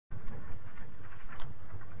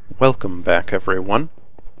Welcome back, everyone.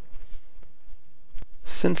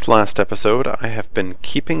 Since last episode, I have been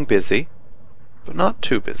keeping busy, but not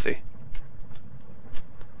too busy.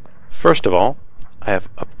 First of all, I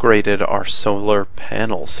have upgraded our solar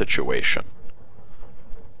panel situation.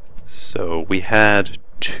 So we had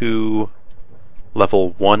 2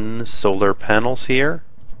 level 1 solar panels here,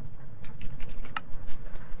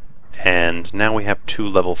 and now we have 2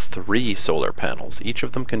 level 3 solar panels. Each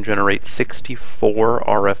of them can generate 64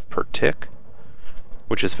 RF per tick,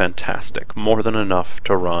 which is fantastic. More than enough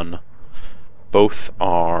to run both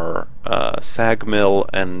our sag mill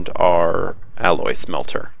and our alloy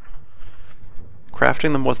smelter.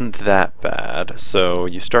 Crafting them wasn't that bad, so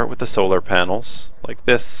you start with the solar panels, like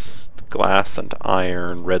this, glass and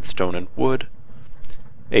iron, redstone and wood.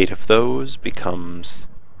 8 of those becomes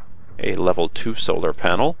a level 2 solar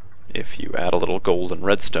panel, if you add a little gold and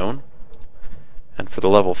redstone. And for the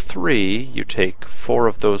level 3, you take 4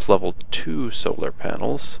 of those level 2 solar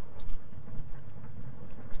panels,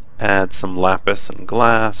 add some lapis and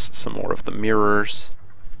glass, some more of the mirrors,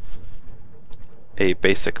 a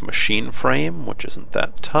basic machine frame, which isn't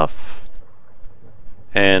that tough,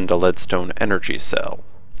 and a leadstone energy cell,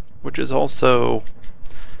 which is also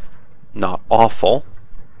not awful,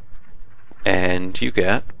 and you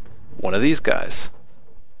get one of these guys.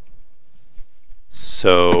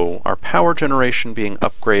 So our power generation being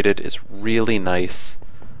upgraded is really nice.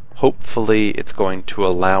 Hopefully it's going to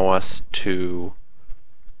allow us to,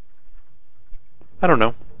 I don't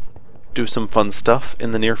know, do some fun stuff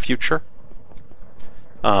in the near future.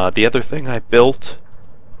 The other thing I built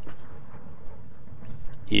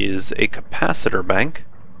is a capacitor bank.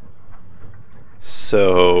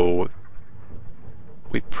 So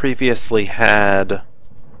we previously had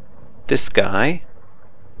this guy,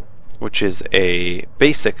 which is a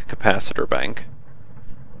basic capacitor bank,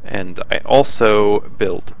 and I also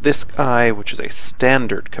built this guy, which is a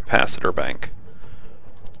standard capacitor bank.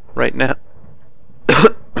 Right now,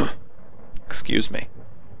 excuse me.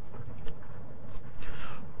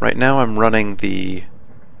 Right now I'm running the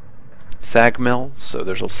sag mill, so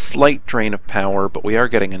there's a slight drain of power, but we are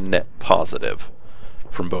getting a net positive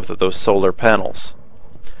from both of those solar panels.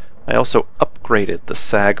 I also upgraded the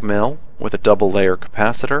sag mill with a double layer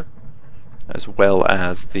capacitor, as well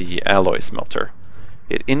as the alloy smelter.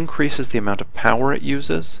 It increases the amount of power it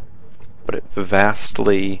uses, but it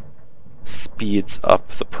vastly speeds up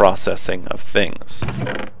the processing of things.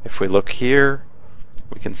 If we look here,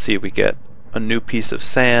 we can see we get a new piece of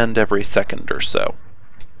sand every second or so,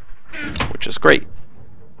 which is great.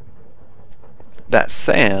 That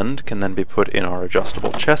sand can then be put in our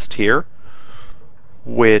adjustable chest here,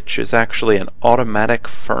 which is actually an automatic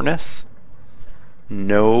furnace.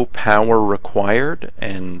 No power required,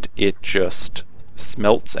 and it just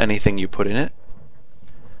smelts anything you put in it.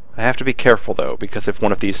 I have to be careful though, because if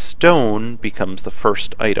one of these stone becomes the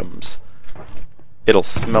first items, it'll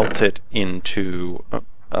smelt it into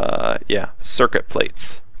circuit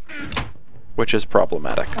plates, which is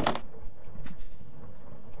problematic.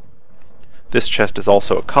 This chest is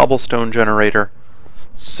also a cobblestone generator,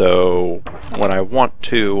 so when I want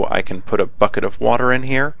to, I can put a bucket of water in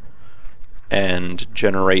here and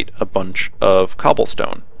generate a bunch of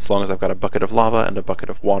cobblestone. As long as I've got a bucket of lava and a bucket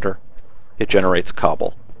of water, it generates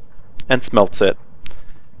cobble and smelts it.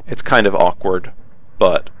 It's kind of awkward,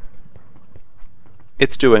 but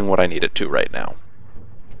it's doing what I need it to right now.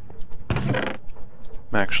 I'm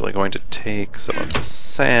actually going to take some of the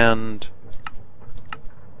sand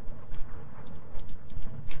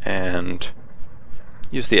and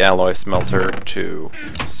use the alloy smelter to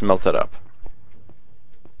smelt it up.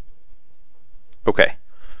 Okay,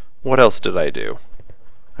 what else did I do?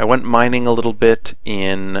 I went mining a little bit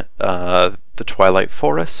in the Twilight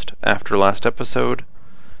Forest after last episode.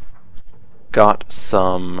 Got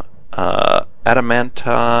some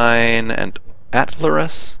adamantine and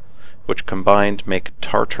atlaris, which combined make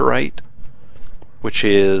tartarite, which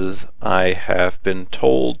is, I have been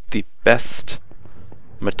told, the best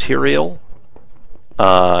material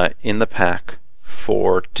in the pack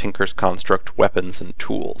for Tinker's Construct weapons and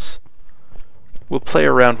tools. We'll play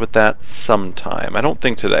around with that sometime. I don't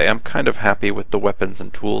think today. I'm kind of happy with the weapons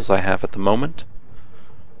and tools I have at the moment.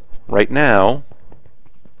 Right now,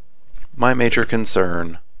 my major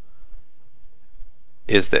concern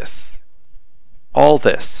is this. All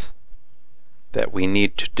this that we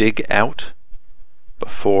need to dig out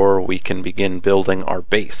before we can begin building our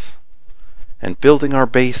base. And building our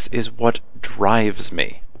base is what drives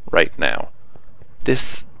me right now.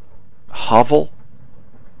 This hovel,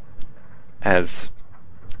 as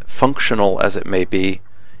functional as it may be,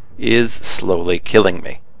 is slowly killing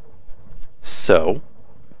me. So,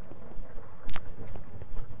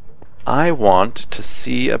 I want to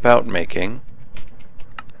see about making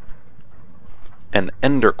an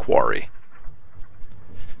ender quarry.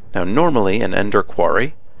 Now normally an ender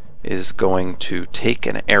quarry is going to take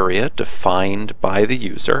an area defined by the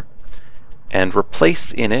user and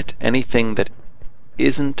replace in it anything that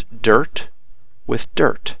isn't dirt with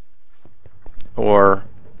dirt. Or,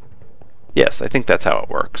 yes, I think that's how it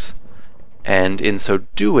works. And in so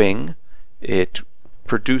doing, it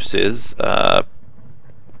produces,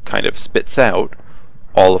 kind of spits out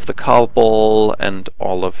all of the cobble and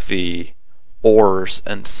all of the ores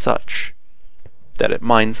and such that it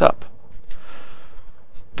mines up.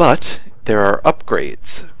 But there are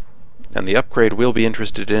upgrades, and the upgrade we'll be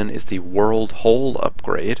interested in is the world hole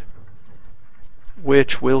upgrade,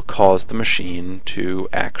 which will cause the machine to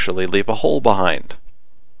actually leave a hole behind.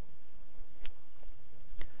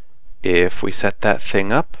 If we set that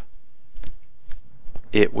thing up,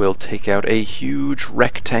 it will take out a huge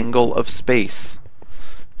rectangle of space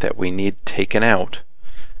that we need taken out,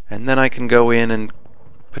 and then I can go in and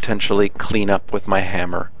potentially clean up with my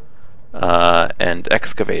hammer and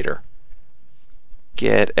excavator.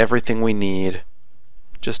 Get everything we need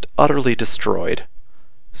just utterly destroyed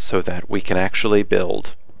so that we can actually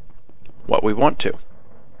build what we want to.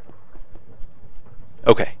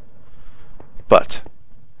 Okay, but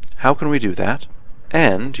how can we do that?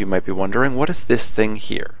 And you might be wondering, what is this thing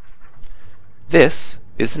here? This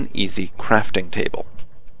is an easy crafting table.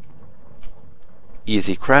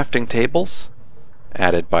 Easy crafting tables,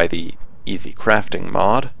 added by the Easy Crafting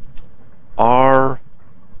mod, are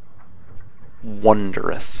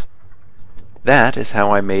wondrous. That is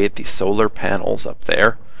how I made the solar panels up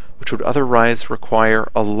there, which would otherwise require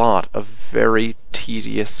a lot of very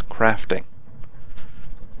tedious crafting.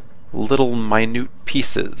 Little minute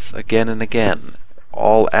pieces, again and again,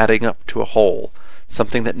 all adding up to a whole.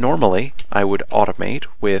 Something that normally I would automate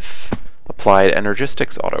with Applied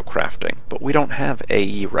Energistics auto crafting, but we don't have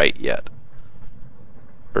AE right yet.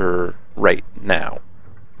 Right now,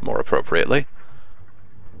 more appropriately.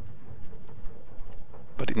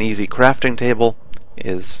 But an easy crafting table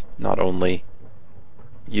is not only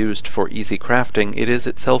used for easy crafting, it is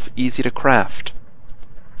itself easy to craft.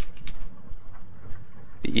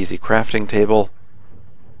 The easy crafting table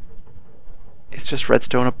is just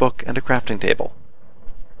redstone, a book, and a crafting table.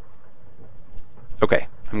 Okay,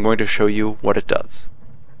 I'm going to show you what it does,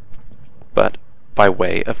 but by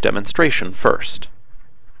way of demonstration first.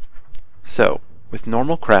 So, with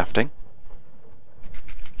normal crafting,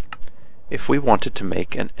 if we wanted to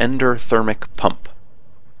make an endothermic pump,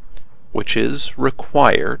 which is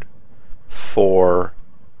required for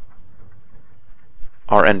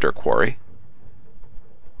our ender quarry,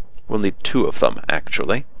 we'll need 2 of them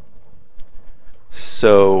actually.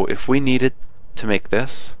 So if we needed to make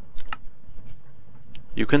this,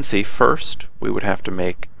 you can see first we would have to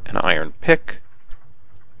make an iron pick,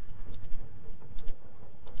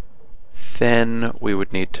 then we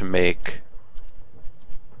would need to make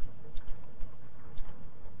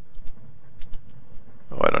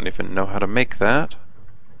I don't even know how to make that.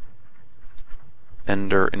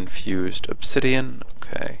 Ender infused obsidian.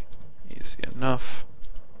 Okay, easy enough.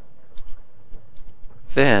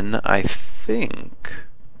 Then I think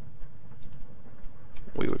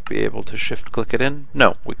we would be able to shift click it in.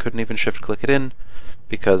 No, we couldn't even shift click it in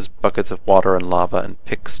because buckets of water and lava and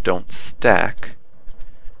picks don't stack,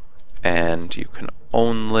 and you can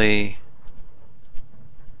only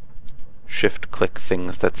shift click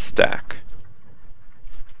things that stack.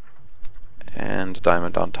 And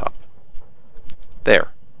diamond on top. There.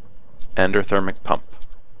 Endothermic pump.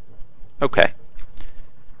 Okay.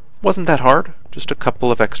 Wasn't that hard, just a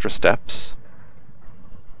couple of extra steps.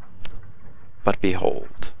 But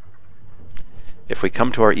behold, if we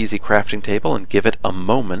come to our easy crafting table and give it a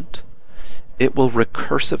moment, it will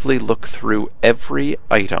recursively look through every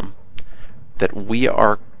item that we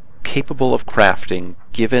are capable of crafting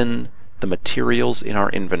given the materials in our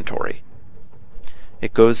inventory.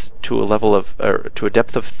 It goes to a level of, to a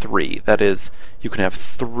depth of 3. That is, you can have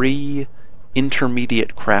 3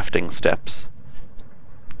 intermediate crafting steps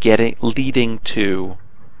leading to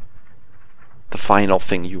the final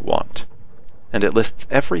thing you want. And it lists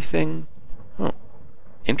everything. Oh,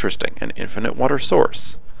 interesting. An infinite water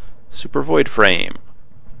source, super void frame,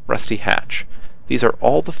 rusty hatch. These are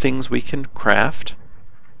all the things we can craft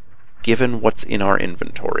given what's in our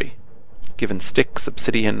inventory. Given sticks,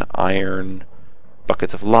 obsidian, iron,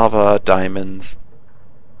 buckets of lava, diamonds.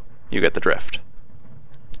 You get the drift.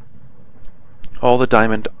 All the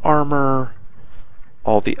diamond armor,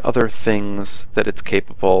 all the other things that it's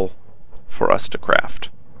capable for us to craft.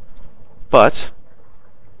 But,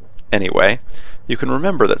 anyway, You can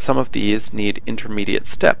remember that some of these need intermediate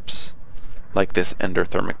steps, like this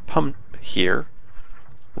endothermic pump here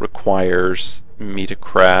requires me to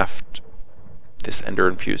craft this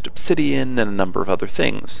ender-infused obsidian and a number of other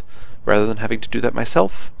things. Rather than having to do that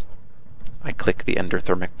myself, I click the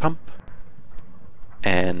endothermic pump,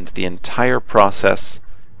 and the entire process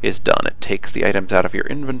is done. It takes the items out of your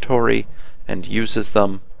inventory and uses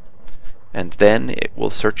them, and then it will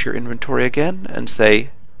search your inventory again and say,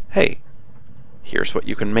 hey, here's what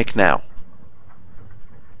you can make now.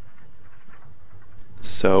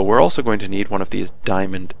 So we're also going to need one of these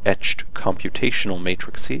diamond-etched computational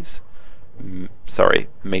matrices.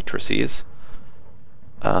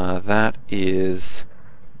 That is,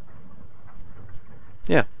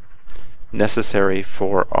 necessary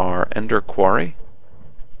for our ender quarry.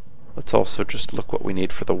 Let's also just look what we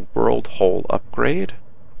need for the world hole upgrade.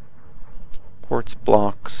 Quartz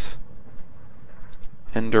blocks,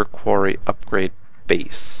 ender quarry upgrade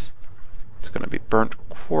base. It's going to be burnt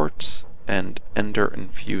quartz and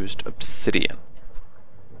ender-infused obsidian.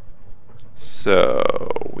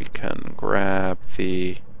 So we can grab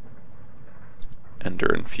the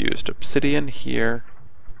ender-infused obsidian here,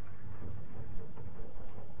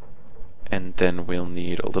 and then we'll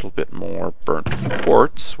need a little bit more burnt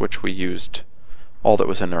quartz, which we used all that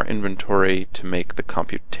was in our inventory to make the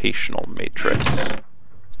computational matrix.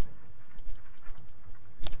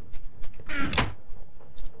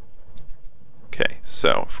 Okay,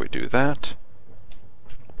 so if we do that,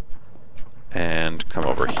 and come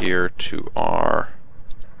over here to our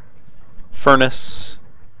furnace,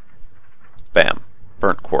 bam,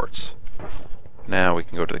 burnt quartz. Now we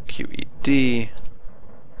can go to the QED,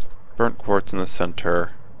 burnt quartz in the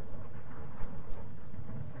center,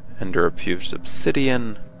 ender-infused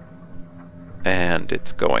obsidian, and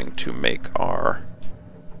it's going to make our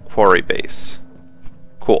quarry base.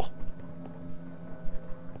 Cool.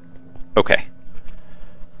 Okay.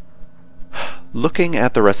 Looking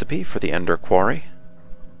at the recipe for the ender quarry,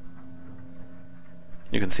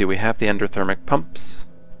 you can see we have the endothermic pumps,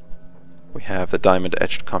 we have the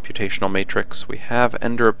diamond-etched computational matrix, we have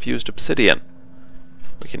ender-infused obsidian.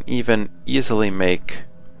 We can even easily make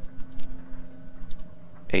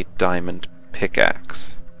a diamond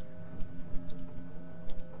pickaxe.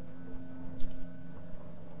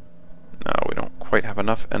 No, we don't quite have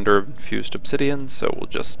enough ender-infused obsidian, so we'll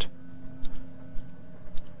just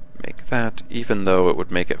make that, even though it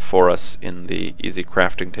would make it for us in the easy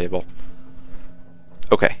crafting table.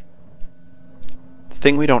 Okay. The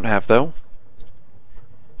thing we don't have, though,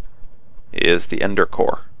 is the ender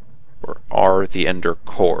core, or are the ender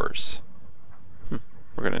cores. We're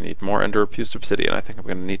going to need more ender-infused obsidian. I think I'm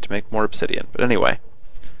going to need to make more obsidian. But anyway,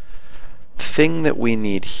 the thing that we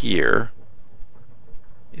need here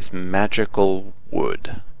is magical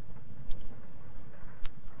wood.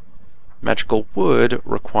 Magical wood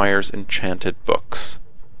requires enchanted books,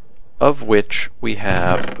 of which we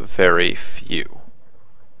have very few.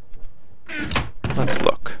 Let's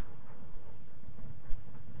look.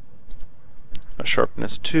 A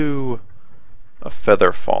sharpness 2, a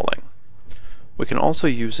feather falling. We can also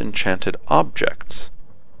use enchanted objects.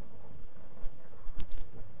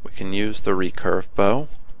 We can use the recurve bow.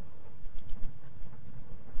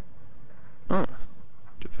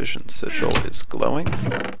 Division sigil is glowing.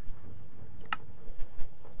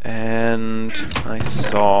 And I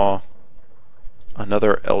saw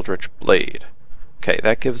another eldritch blade. Okay,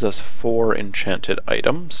 that gives us 4 enchanted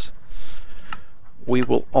items. We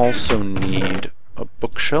will also need a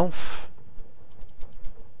bookshelf.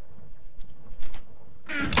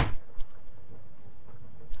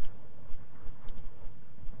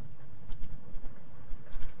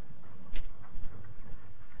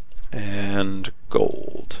 And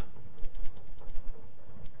gold.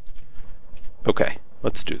 Okay,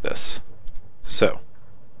 let's do this. So,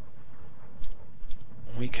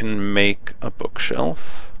 we can make a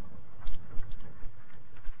bookshelf.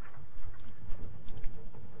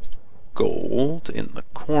 Gold in the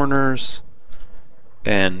corners,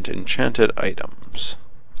 and enchanted items.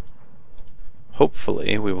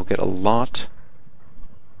 Hopefully we will get a lot,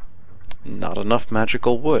 not enough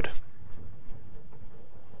magical wood.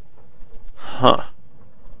 Huh.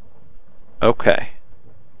 Okay.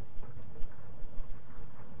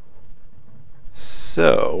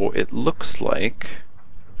 So, it looks like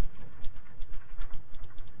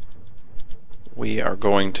we are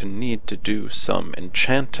going to need to do some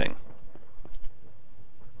enchanting.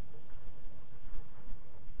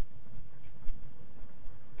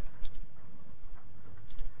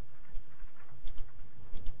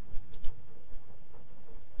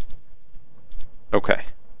 Okay.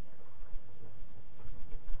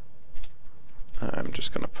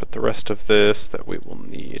 just going to put the rest of this that we will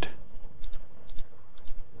need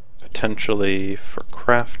potentially for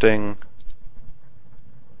crafting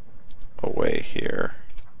away here.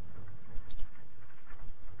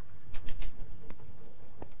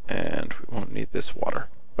 And we won't need this water.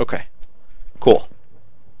 Okay, cool.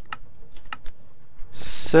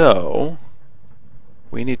 So,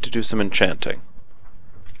 we need to do some enchanting.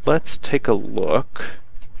 Let's take a look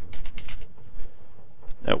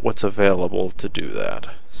at what's available to do that.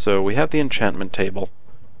 So we have the enchantment table.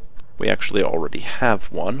 We actually already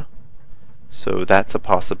have one, so that's a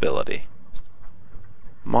possibility.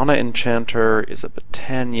 Mana Enchanter is a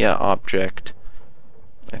Botania object.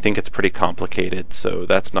 I think it's pretty complicated, so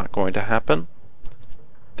that's not going to happen.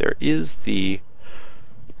 There is the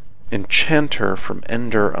Enchanter from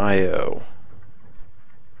Ender.io.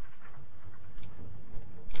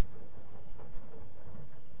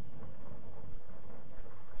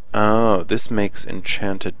 Oh, this makes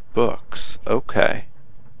enchanted books. Okay.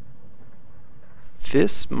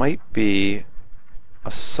 This might be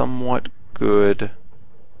a somewhat good...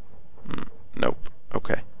 nope.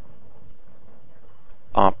 Okay.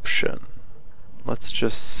 Option. Let's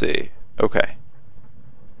just see. Okay.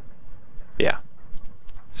 Yeah.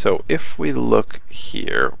 So if we look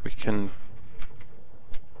here, we can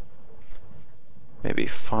maybe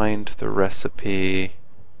find the recipe.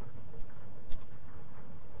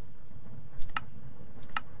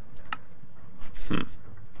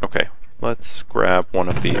 Okay, let's grab one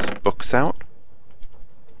of these books out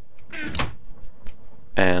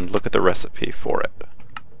and look at the recipe for it.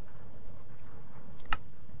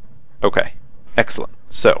 Okay, excellent.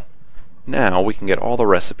 So, now we can get all the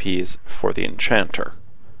recipes for the enchanter.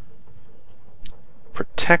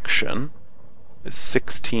 Protection is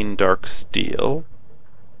 16 dark steel.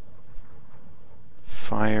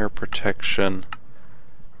 Fire protection.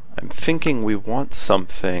 I'm thinking we want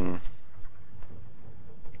something...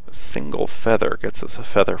 A single feather gets us a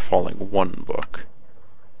feather falling 1 book.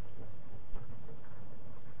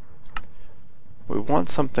 We want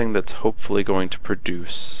something that's hopefully going to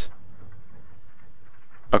produce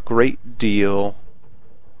a great deal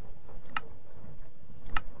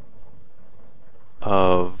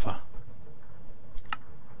of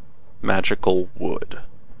magical wood.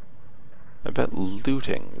 I bet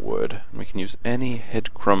looting wood. We can use any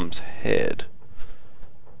Headcrumb's head.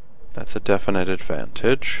 That's a definite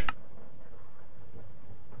advantage.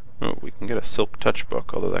 Oh, we can get a Silk Touch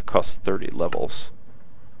book, although that costs 30 levels.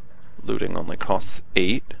 Looting only costs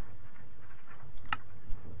 8.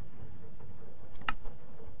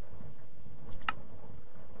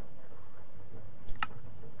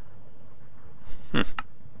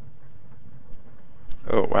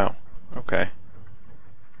 Oh, wow. Okay.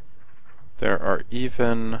 There are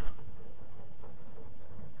even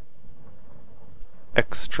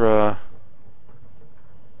extra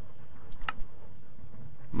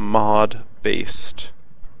mod-based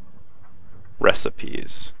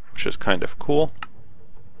recipes, which is kind of cool.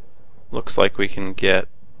 Looks like we can get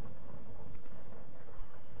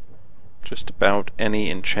just about any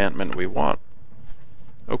enchantment we want.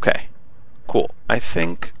 Okay, cool. I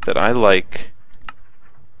think that I like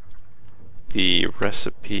the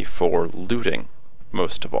recipe for looting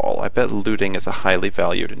most of all. I bet looting is a highly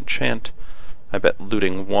valued enchant. I bet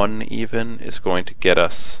looting 1 even is going to get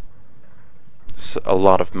us a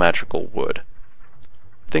lot of magical wood.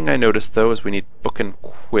 Thing I noticed though is we need book and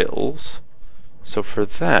quills. So for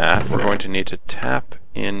that we're going to need to tap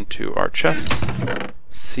into our chests,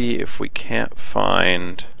 see if we can't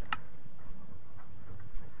find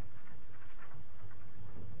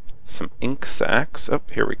some ink sacks. Oh,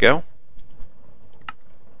 here we go.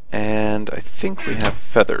 And I think we have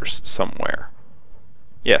feathers somewhere.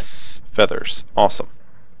 Yes, feathers. Awesome.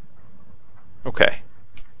 Okay.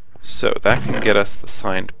 So that can get us the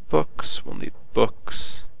signed books. We'll need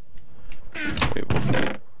books. We will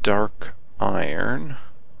need dark iron,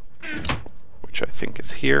 which I think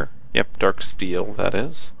is here. Yep, dark steel, that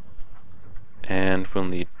is. And we'll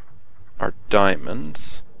need our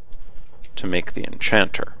diamonds to make the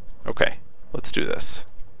enchanter. Okay, let's do this.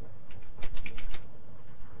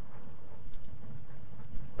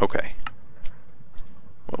 Okay.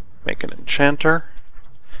 We'll make an enchanter.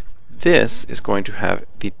 This is going to have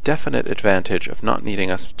the definite advantage of not needing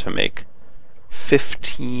us to make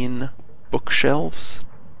 15 bookshelves,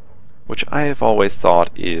 which I have always thought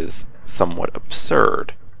is somewhat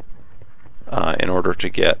absurd in order to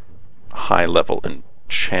get high-level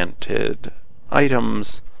enchanted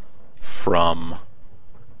items from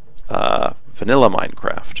vanilla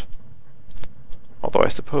Minecraft. Although I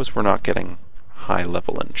suppose we're not getting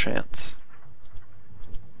high-level enchants.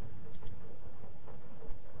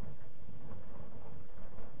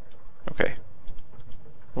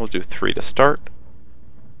 We'll do 3 to start.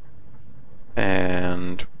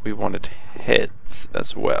 And we wanted heads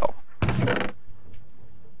as well.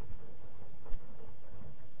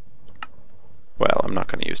 Well, I'm not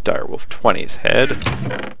going to use Direwolf 20's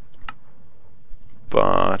head,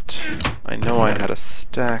 but I know I had a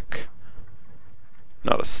stack,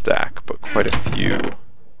 not a stack, but quite a few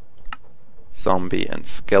zombie and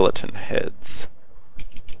skeleton heads.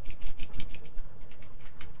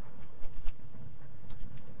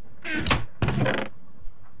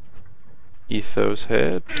 Ethos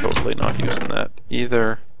head, totally not using that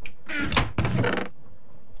either.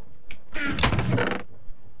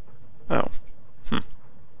 Oh.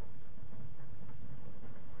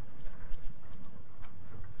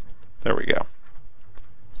 There we go.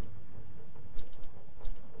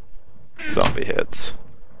 Zombie heads.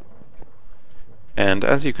 And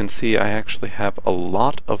as you can see, I actually have a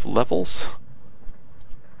lot of levels.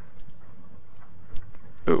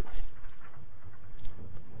 Ooh.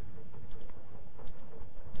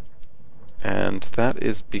 And that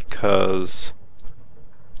is because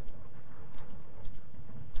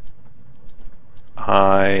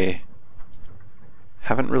I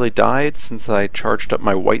haven't really died since I charged up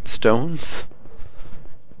my white stones.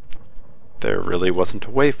 There really wasn't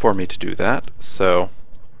a way for me to do that, so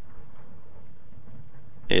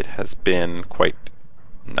it has been quite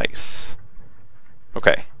nice.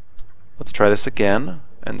 Okay, let's try this again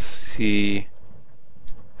and see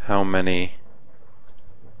how many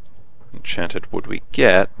enchanted wood we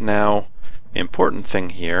get. Now, the important thing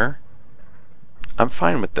here, I'm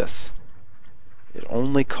fine with this. It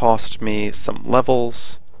only cost me some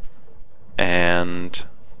levels and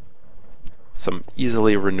some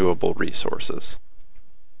easily renewable resources.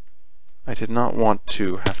 I did not want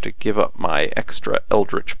to have to give up my extra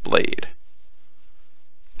Eldritch Blade.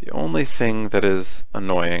 The only thing that is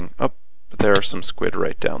annoying... Oh, but there are some squid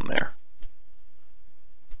right down there.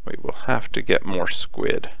 We will have to get more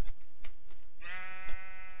squid.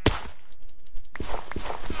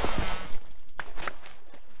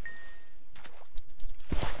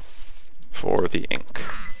 For the ink.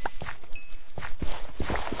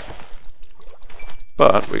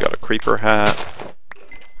 But we got a creeper hat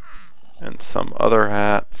and some other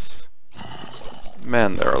hats.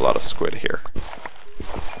 Man, there are a lot of squid here.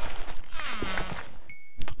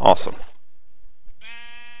 Awesome.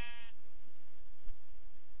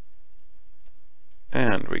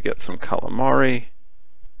 And we get some calamari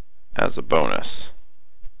as a bonus.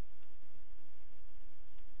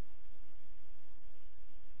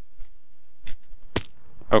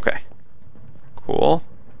 Okay, cool.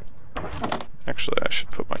 Actually, I should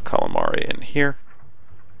put my calamari in here.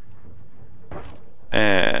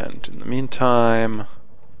 And in the meantime,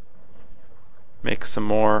 make some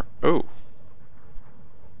more. Oh,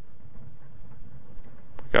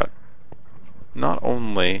 we got not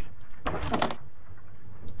only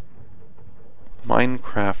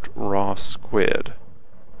Minecraft raw squid,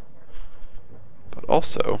 but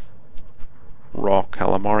also raw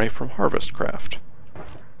calamari from HarvestCraft.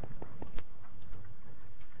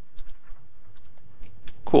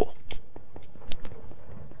 Cool.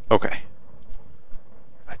 Okay.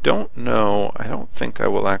 I don't know, I don't think I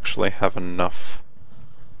will actually have enough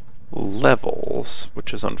levels,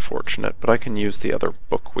 which is unfortunate, but I can use the other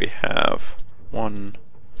book we have. 1,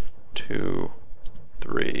 2,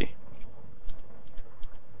 3.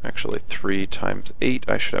 Actually, 3 times 8,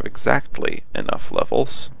 I should have exactly enough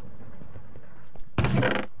levels.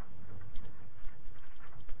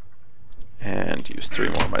 And use 3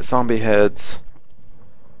 more of my zombie heads.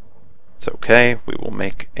 It's okay, we will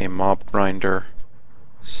make a mob grinder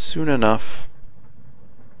soon enough.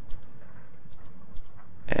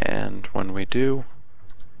 And when we do,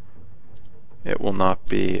 it will not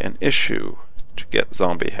be an issue to get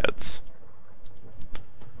zombie heads.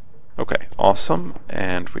 Okay, awesome,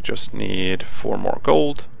 and we just need 4 more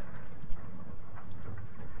gold.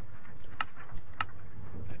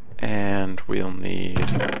 And we'll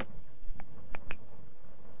need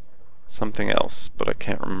something else, but I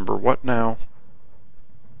can't remember what now.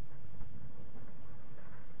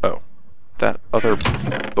 Oh, that other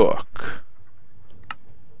book.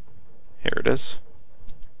 Here it is.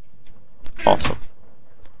 Awesome.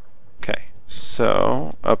 Okay,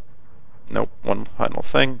 so, nope, one final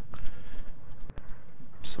thing.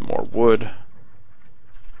 Some more wood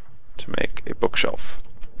to make a bookshelf.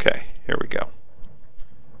 Okay, here we go.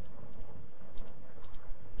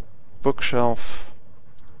 Bookshelf.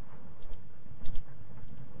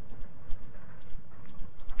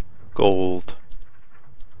 Gold.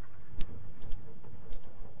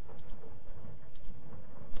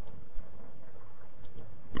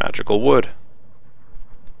 Magical wood.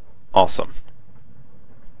 Awesome.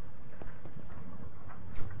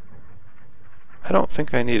 I don't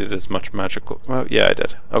think I needed as much magical... Well, yeah, I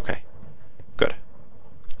did. Okay. Good.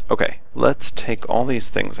 Okay, let's take all these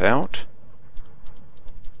things out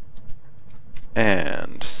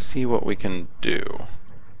and see what we can do.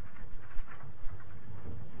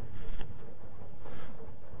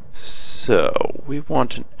 So, we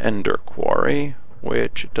want an ender quarry,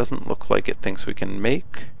 which it doesn't look like it thinks we can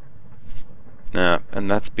make. And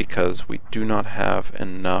that's because we do not have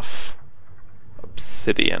enough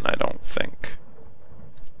obsidian, I don't think.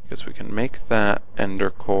 Because we can make that ender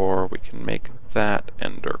core, we can make that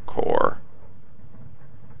ender core.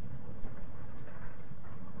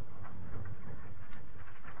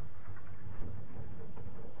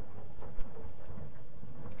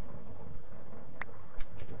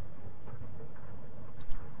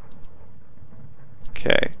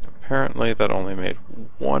 Okay, apparently that only made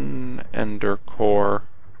one ender core.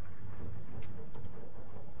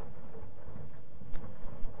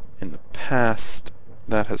 In the past,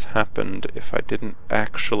 that has happened if I didn't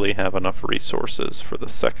actually have enough resources for the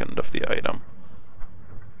second of the item.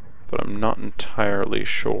 But I'm not entirely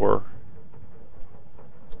sure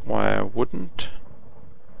why I wouldn't.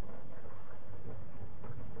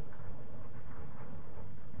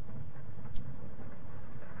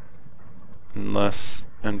 Unless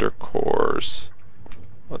ender cores,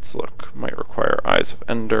 let's look, might require Eyes of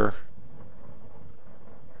Ender.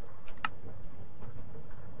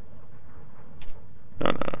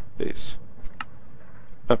 No, these.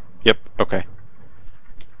 Oh, yep, okay.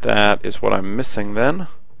 That is what I'm missing then.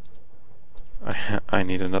 I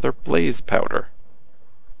need another blaze powder.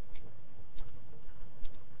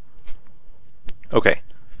 Okay,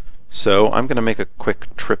 so I'm going to make a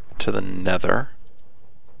quick trip to the Nether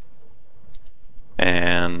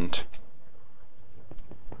and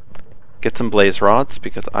get some blaze rods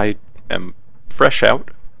because I am fresh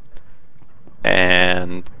out,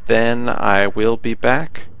 and then I will be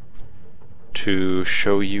back to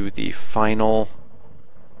show you the final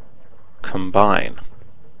combine.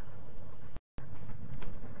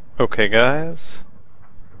 Okay guys,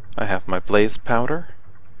 I have my blaze powder.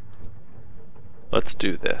 Let's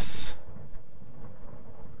do this.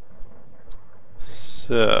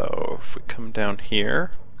 So, if we come down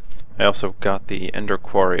here, I also got the Ender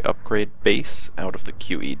Quarry upgrade base out of the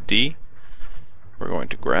QED. We're going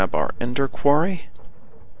to grab our Ender Quarry.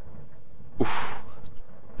 Oof,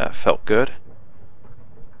 that felt good.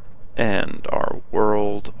 And our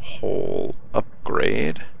World Hole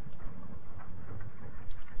upgrade.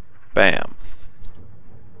 Bam.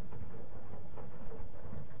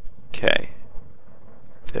 Okay.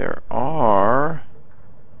 There are...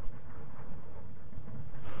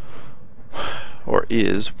 or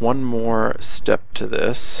is one more step to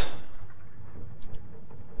this.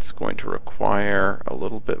 It's going to require a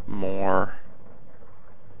little bit more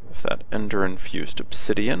of that ender-infused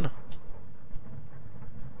obsidian.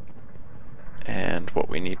 And what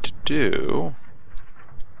we need to do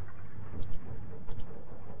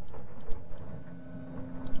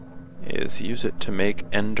is use it to make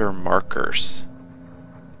ender markers.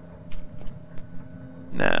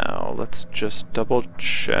 Now, let's just double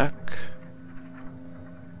check.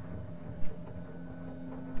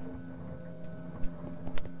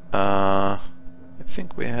 I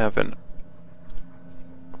think we have a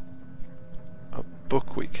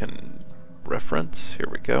book we can reference. Here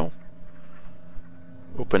we go.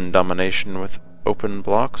 Open domination with open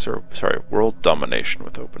blocks, or sorry, world domination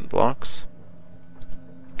with open blocks.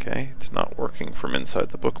 Okay, it's not working from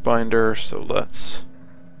inside the bookbinder, so let's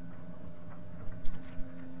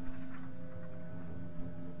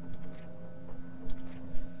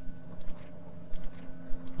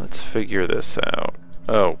figure this out.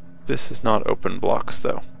 Oh, this is not open blocks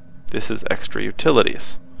though. This is extra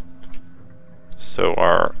utilities. So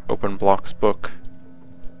our open blocks book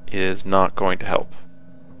is not going to help.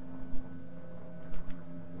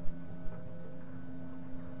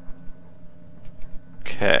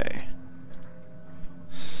 Okay.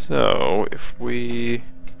 So if we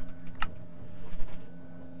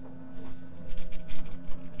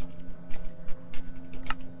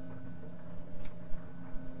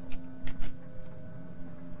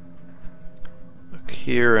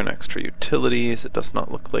here in extra utilities, it does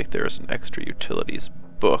not look like there's an extra utilities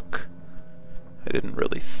book. I didn't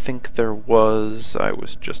really think there was. I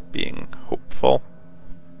was just being hopeful.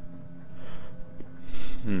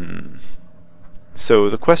 So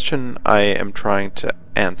the question I am trying to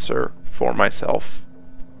answer for myself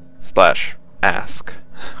 / ask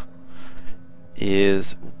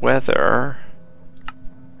is whether...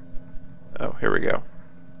 Oh, here we go.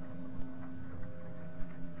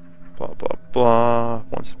 blah, blah, blah.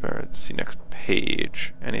 Once buried, see next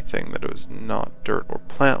page. Anything that was not dirt or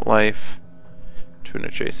plant life to an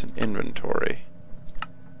adjacent inventory.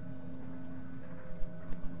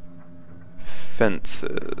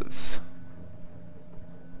 Fences.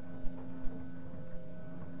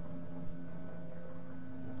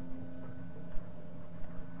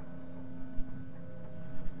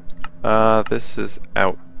 This is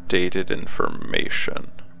outdated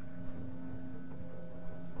information.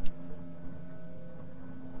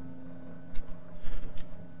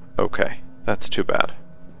 Okay, that's too bad.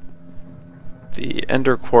 The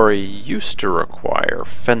Ender Quarry used to require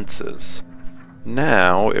fences.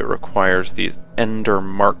 Now it requires these Ender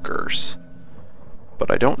markers.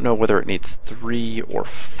 But I don't know whether it needs 3 or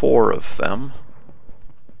 4 of them.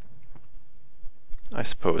 I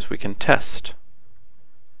suppose we can test.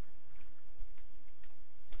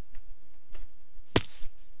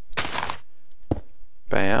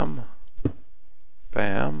 Bam.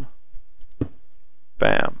 Bam.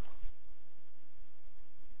 Bam.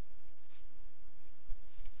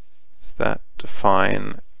 Does that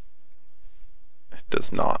define? It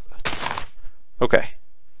does not. Okay.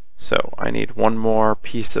 So I need one more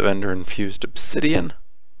piece of Ender infused obsidian,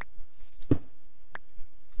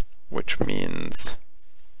 which means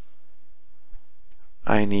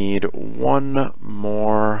I need one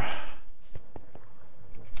more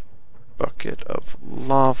bucket of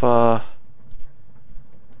lava.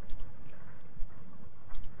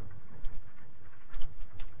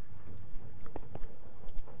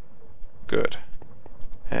 Good.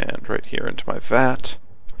 And right here into my vat.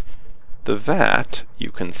 The vat,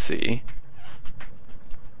 you can see,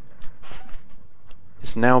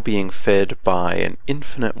 is now being fed by an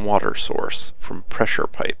infinite water source from pressure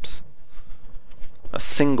pipes. A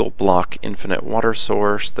single block infinite water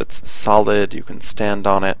source that's solid, you can stand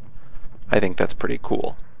on it. I think that's pretty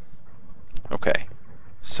cool. Okay,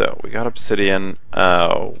 so we got obsidian.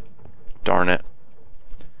 Oh, darn it.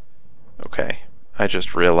 Okay, I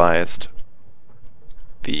just realized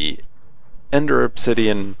the Ender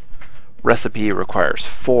obsidian recipe requires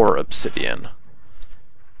 4 obsidian.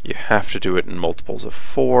 You have to do it in multiples of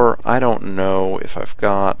 4. I don't know if I've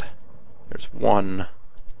got... There's 1.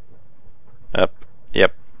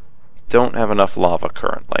 Yep. Don't have enough lava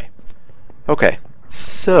currently. Okay,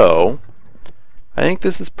 so I think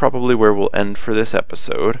this is probably where we'll end for this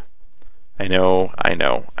episode. I know.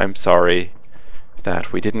 I'm sorry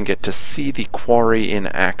that we didn't get to see the quarry in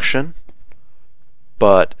action.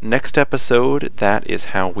 But next episode, that is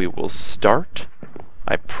how we will start.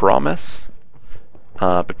 I promise.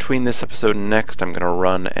 Between this episode and next, I'm going to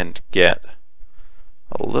run and get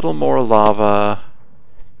a little more lava,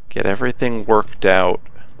 get everything worked out,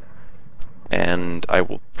 and I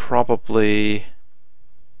will probably...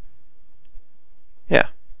 Yeah,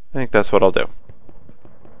 I think that's what I'll do.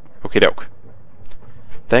 Okie doke.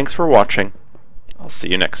 Thanks for watching. I'll see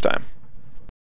you next time.